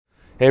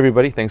Hey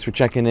everybody, thanks for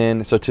checking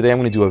in. So today I'm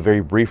going to do a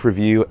very brief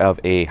review of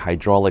a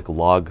hydraulic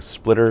log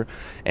splitter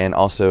and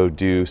also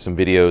do some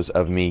videos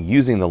of me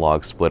using the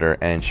log splitter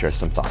and share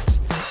some thoughts.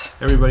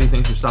 Hey everybody,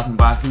 thanks for stopping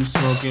by. Who's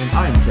Smoking?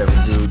 I am Kevin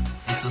Hood.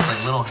 It's this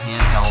like little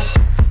handheld.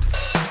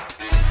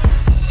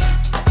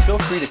 Feel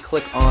free to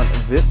click on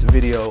this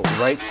video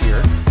right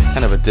here,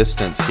 kind of a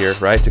distance here,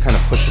 right, to kind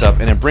of push it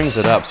up, and it brings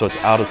it up so it's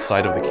out of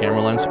sight of the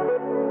camera lens.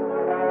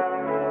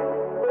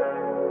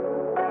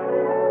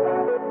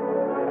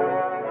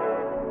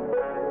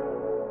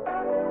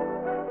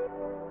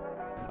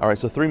 All right,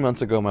 so 3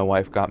 months ago, my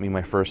wife got me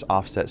my first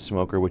offset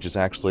smoker, which is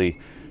actually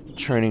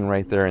churning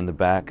right there in the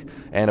back.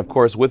 And of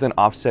course, with an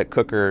offset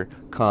cooker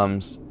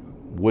comes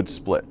wood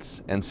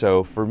splits. And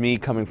so for me,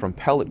 coming from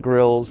pellet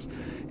grills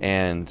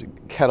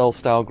and kettle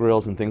style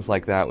grills and things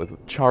like that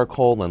with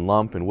charcoal and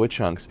lump and wood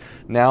chunks,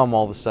 now I'm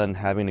all of a sudden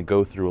having to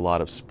go through a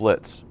lot of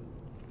splits.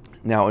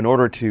 Now, in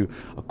order to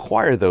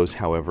acquire those,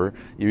 however,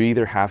 you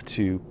either have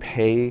to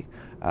pay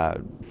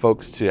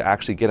folks to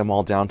actually get them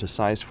all down to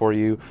size for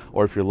you,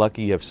 or if you're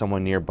lucky you have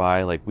someone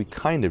nearby, like we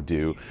kind of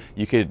do,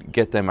 you could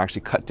get them actually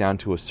cut down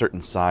to a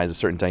certain size, a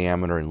certain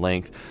diameter and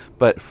length.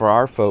 But for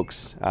our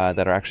folks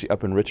that are actually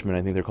up in Richmond,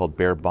 I think they're called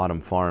Bare Bottom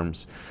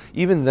Farms,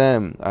 even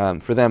them,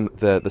 for them,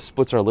 the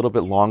splits are a little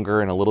bit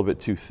longer and a little bit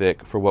too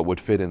thick for what would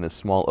fit in this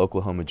small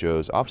Oklahoma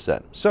Joe's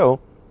offset. So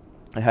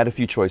I had a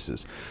few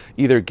choices.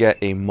 Either get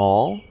a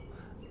maul,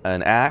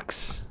 an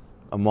axe,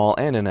 a maul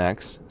and an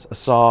axe, a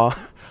saw,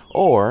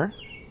 or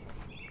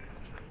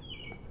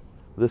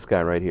this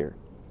guy right here.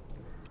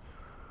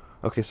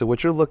 Okay, so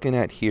what you're looking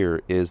at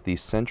here is the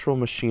Central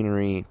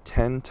Machinery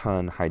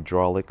 10-ton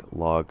hydraulic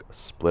log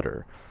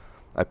splitter.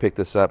 I picked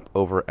this up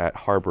over at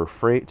Harbor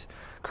Freight.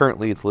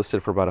 Currently it's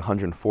listed for about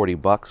 140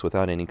 bucks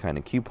without any kind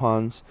of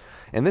coupons.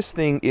 And this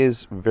thing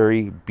is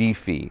very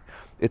beefy.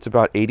 It's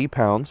about 80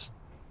 pounds.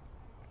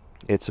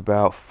 It's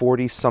about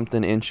 40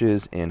 something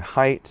inches in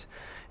height.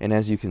 And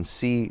as you can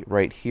see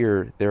right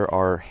here, there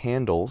are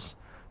handles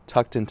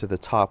tucked into the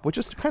top, which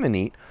is kind of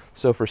neat.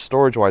 So for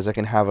storage wise, I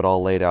can have it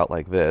all laid out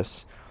like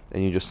this,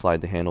 and you just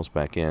slide the handles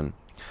back in.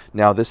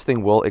 Now this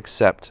thing will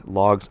accept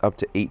logs up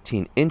to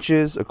 18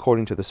 inches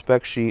according to the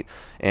spec sheet,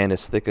 and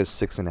as thick as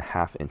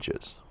 6.5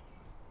 inches.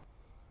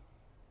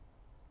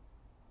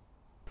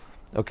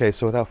 Okay,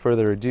 so without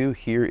further ado,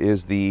 here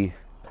is the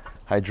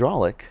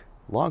hydraulic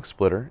log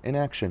splitter in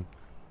action.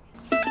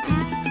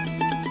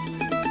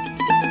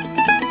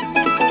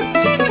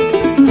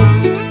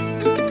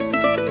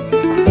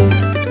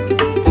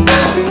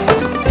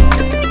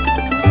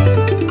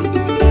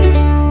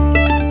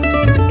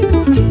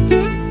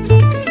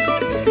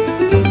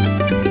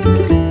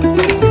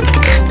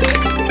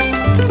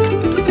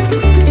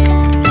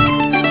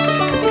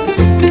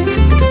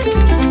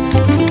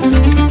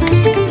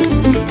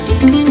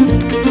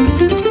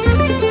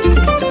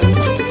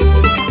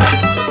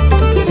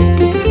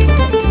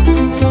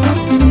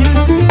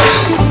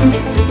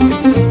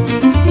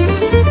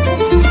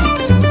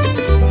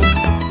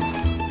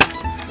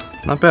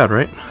 Not bad,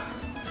 right?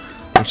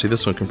 Actually,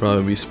 this one can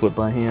probably be split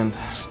by hand.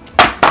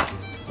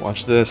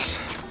 Watch this.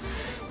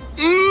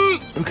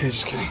 Okay,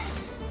 just kidding.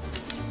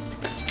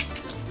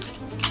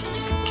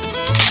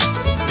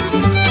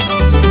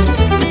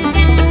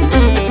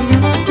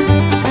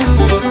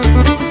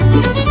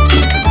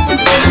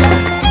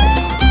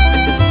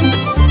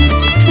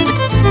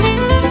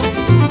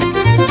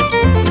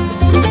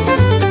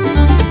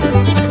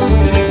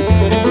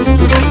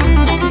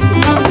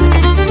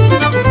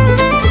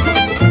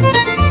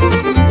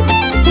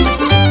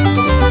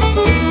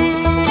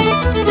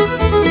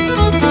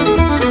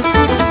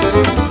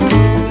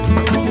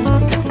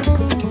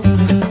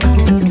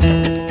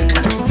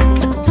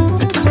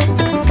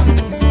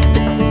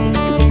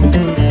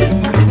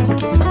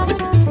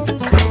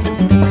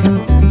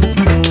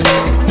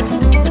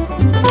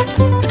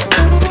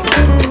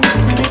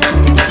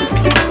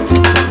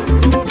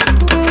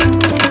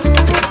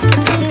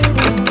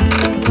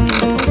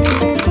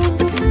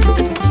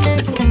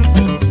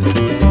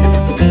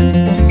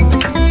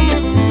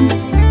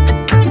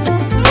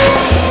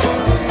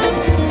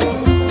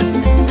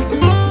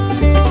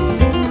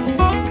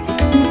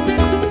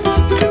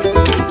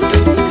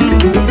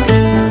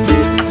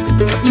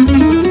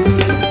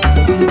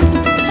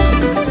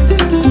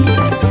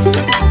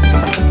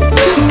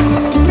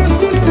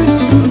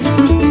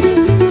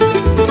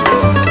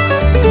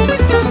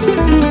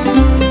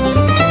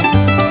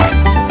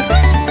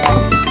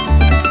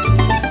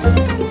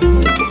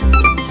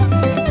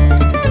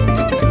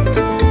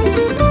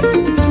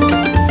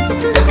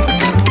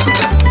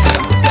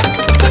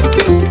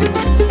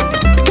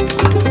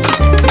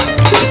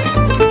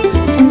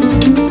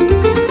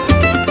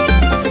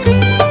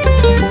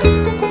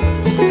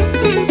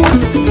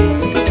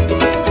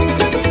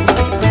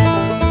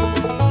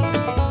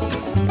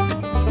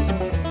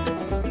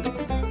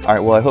 All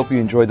right, well, I hope you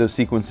enjoyed those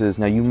sequences.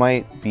 Now, you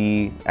might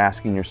be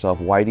asking yourself,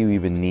 why do you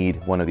even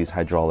need one of these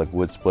hydraulic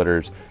wood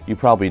splitters? You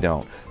probably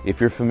don't.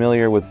 If you're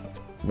familiar with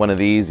one of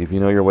these, if you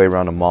know your way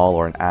around a maul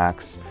or an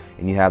axe,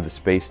 and you have the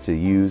space to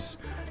use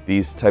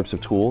these types of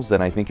tools,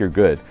 then I think you're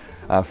good.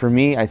 For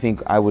me, I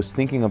think I was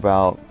thinking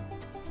about,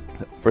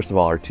 first of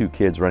all, our 2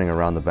 kids running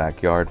around the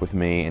backyard with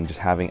me and just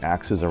having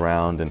axes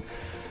around, and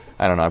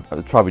I don't know,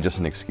 it's probably just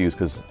an excuse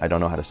because I don't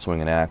know how to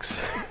swing an axe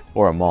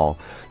or a maul.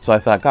 So I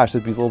thought, gosh,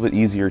 it'd be a little bit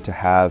easier to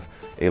have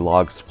a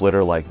log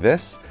splitter like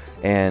this.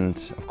 And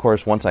of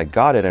course, once I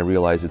got it, I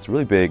realized it's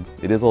really big,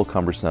 it is a little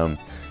cumbersome,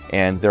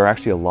 and there are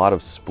actually a lot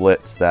of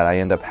splits that I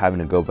end up having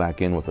to go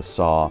back in with a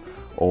saw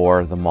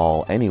or the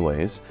maul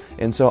anyways.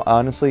 And so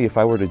honestly, if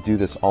I were to do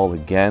this all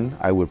again,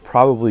 I would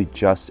probably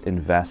just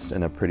invest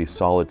in a pretty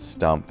solid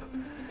stump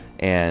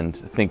and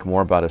think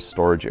more about a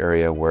storage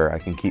area where I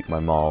can keep my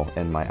maul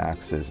and my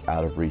axes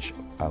out of reach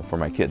for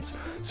my kids.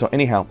 So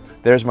anyhow,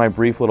 there's my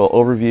brief little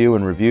overview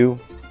and review.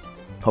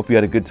 Hope you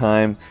had a good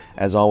time.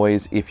 As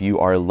always, if you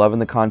are loving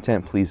the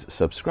content, please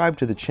subscribe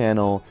to the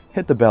channel,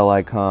 hit the bell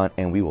icon,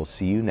 and we will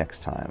see you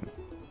next time.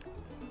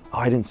 Oh,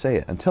 I didn't say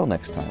it. Until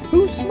next time.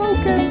 Who's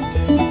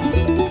smoking?